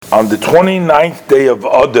On the 29th day of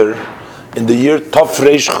Adar, in the year Tov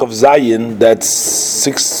Reish Chav Zayin, that's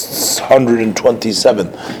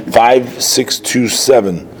 627,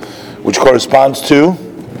 5627, which corresponds to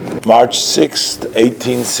March 6th,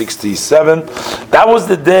 1867. That was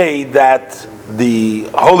the day that the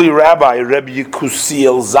holy rabbi, Rebbe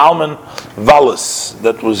Yekusiel Zalman Wallace,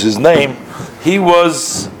 that was his name, he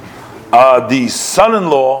was the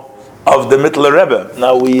son-in-law of the Mittler Rebbe.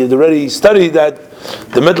 Now, we had already studied that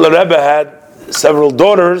the Mittler Rebbe had several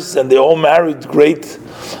daughters, and they all married great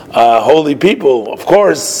holy people. Of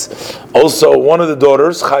course, also one of the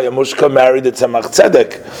daughters, Chaya Mushka, married the Tzemach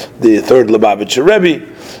Tzedek, the third Lubavitcher Rebbe,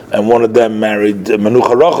 and one of them married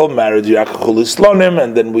Menucha Rochel, married Yaakov Chulislonim,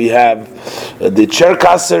 and then we have the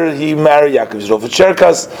Cherkasser, he married Yaakov Yisroel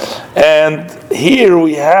Cherkas, and here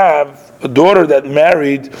we have a daughter that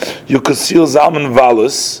married Yekusiel Zalman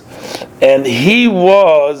Wallace, and he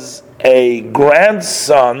was a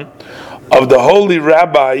grandson of the holy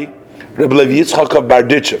rabbi Reb Levi Yitzchak of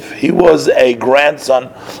Barditchev. He was a grandson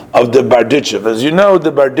of the Barditchev. As you know,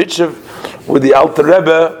 the Barditchev with the Alter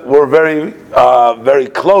Rebbe were very, very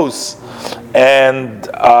close, and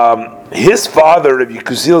his father, Reb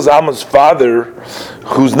Yekusiel Zalman's father,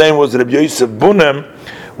 whose name was Reb Yosef Bunim,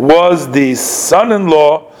 was the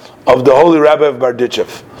son-in-law of the holy rabbi of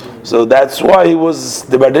Barditchev. So that's why he was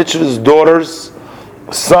the Barditchev's daughter's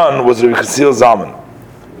son was Reb Yekusiel Zalman.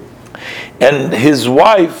 And his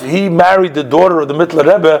wife, he married the daughter of the Mittler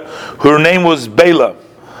Rebbe, her name was Bela,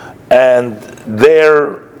 and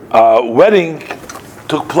their wedding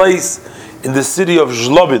took place in the city of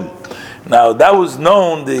Zlobin. Now that was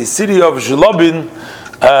known, the city of Zlobin,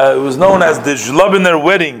 it was known as the Zlobiner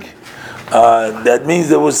wedding. That means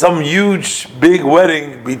there was some huge, big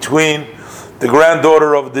wedding between the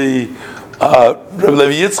granddaughter of the Reb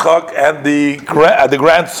Levi Yitzchak and the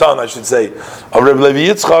grandson, I should say, of Reb Levi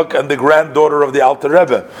Yitzchak and the granddaughter of the Alter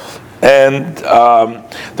Rebbe. And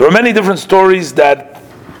there are many different stories that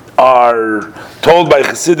are told by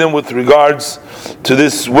Chassidim with regards to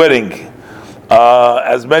this wedding.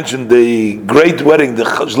 As mentioned, the great wedding, the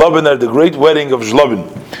Zlobiner, the great wedding of Zlobin.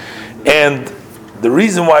 And the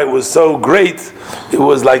reason why it was so great, it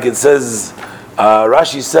was like it says,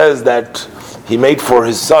 Rashi says that he made for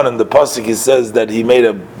his son, in the pasuk he says that he made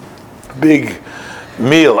a big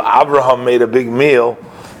meal. Abraham made a big meal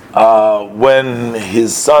when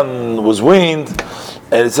his son was weaned,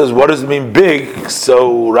 and it says, what does it mean big?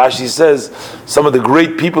 So Rashi says some of the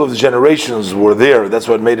great people of the generations were there. That's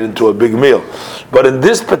what made it into a big meal. But in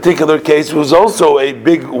this particular case, it was also a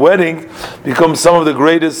big wedding because some of the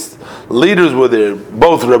greatest leaders were there.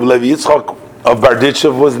 Both Reb Levi Yitzchak of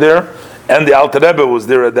Barditchev was there, and the Alter Rebbe was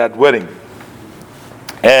there at that wedding.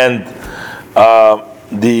 And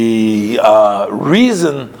the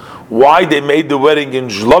reason why they made the wedding in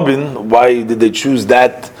Zlobin, why did they choose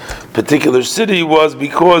that particular city, was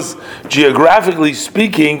because geographically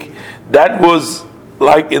speaking, that was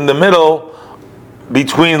like in the middle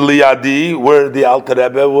between Liadi, where the Alter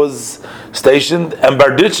Rebbe was stationed, and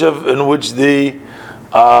Barditchev, in which the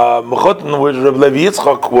Mechoten, which Reb Levi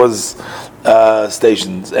Yitzchak was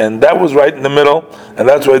stationed. And that was right in the middle, and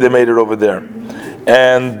that's why they made it over there.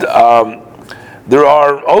 And there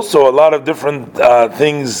are also a lot of different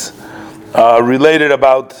things related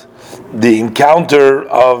about the encounter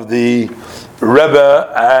of the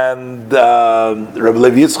Rebbe and Rebbe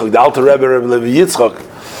Levi Yitzchak, the Alter Rebbe, Rebbe Levi Yitzchak.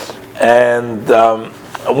 And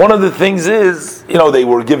one of the things is, they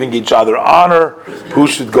were giving each other honor, who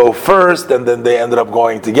should go first, and then they ended up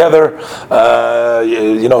going together.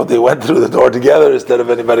 They went through the door together instead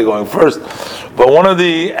of anybody going first. But one of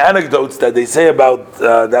the anecdotes that they say about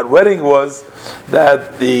that wedding was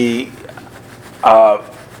that the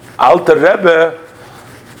Alter Rebbe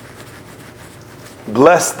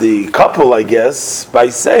blessed the couple, I guess, by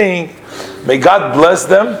saying, may God bless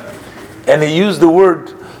them, and he used the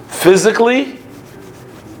word physically,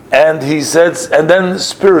 and he said, and then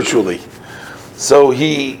spiritually. So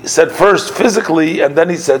he said first physically, and then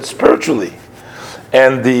he said spiritually.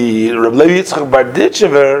 And the Reb Levi Yitzchak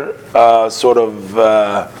Barditchever sort of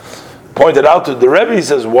pointed out to the Rebbe, he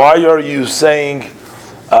says, why are you saying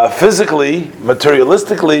physically,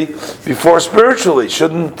 materialistically, before spiritually?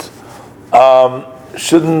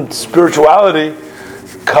 Shouldn't spirituality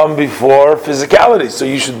come before physicality? So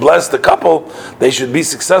you should bless the couple, they should be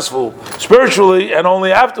successful spiritually, and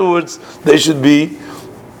only afterwards they should be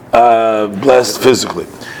blessed physically.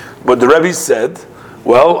 But the Rebbe said,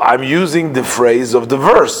 well, I'm using the phrase of the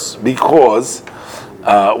verse because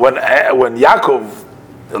when Yaakov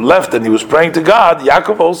left and he was praying to God,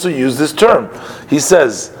 Yaakov also used this term. He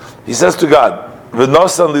says to God,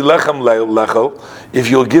 v'nosan li lechem lechel, if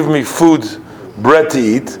you'll give me food, bread to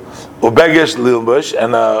eat, ubegesh lilbush,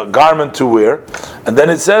 and a garment to wear, and then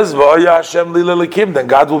it says v'oya Hashem li lelikim, then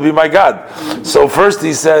God will be my God. So first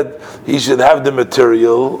he said he should have the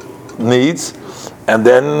material needs, and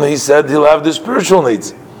then he said he'll have the spiritual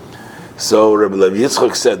needs. So Rabbi Levi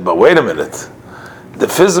Yitzchak said, but wait a minute, the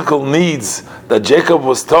physical needs that Jacob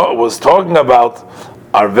was talking about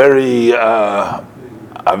are very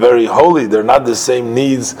holy. They're not the same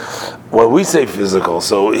needs when we say physical.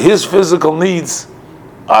 So his physical needs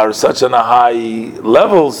are such on a high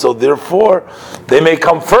level, so therefore they may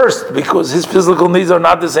come first because his physical needs are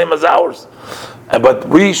not the same as ours. But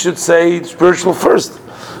we should say spiritual first.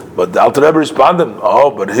 But the Alter Rebbe responded,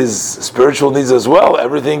 but his spiritual needs as well,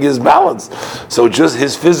 everything is balanced. So just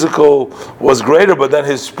his physical was greater, but then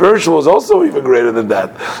his spiritual was also even greater than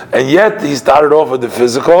that. And yet he started off with the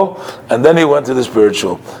physical, and then he went to the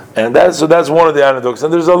spiritual. And that's one of the anecdotes.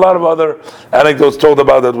 And there's a lot of other anecdotes told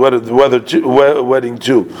about that wedding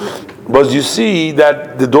too. But you see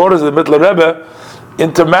that the daughters of the Mittler Rebbe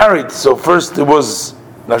intermarried. So first it was,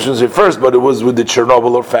 I shouldn't say first, but it was with the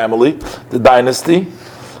Chernobyl family, the dynasty.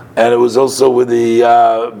 And it was also with the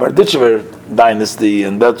Berditchever dynasty,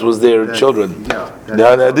 and that was their children.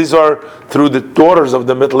 These are through the daughters of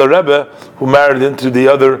the Mittler Rebbe who married into the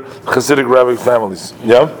other Hasidic rabbinic families.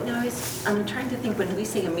 Yeah? No, I'm trying to think, when we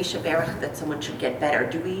say a Misha Berach that someone should get better,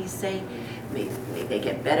 do we say may they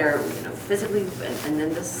get better, physically and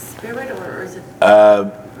then the spirit, or is it?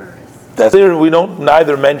 That's there. We don't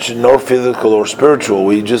neither mention nor physical or spiritual.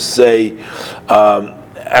 We just say.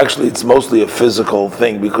 Actually, it's mostly a physical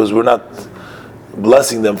thing because we're not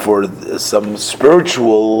blessing them for some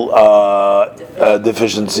spiritual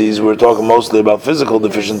deficiencies. We're talking mostly about physical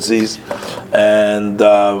deficiencies, and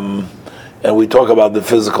we talk about the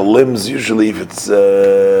physical limbs. Usually, if it's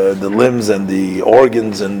the limbs and the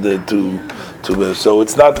organs and so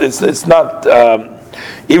it's not.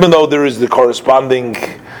 Even though there is the corresponding.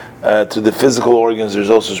 To the physical organs,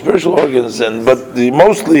 there's also spiritual organs, but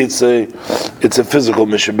mostly it's a physical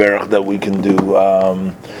mishaberach that we can do.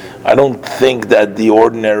 I don't think that the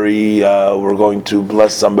ordinary we're going to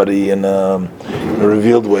bless somebody in a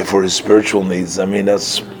revealed way for his spiritual needs. I mean,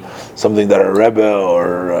 that's something that a Rebbe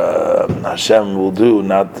or Hashem will do,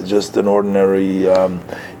 not just an ordinary.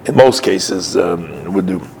 In most cases, would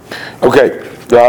do. Okay.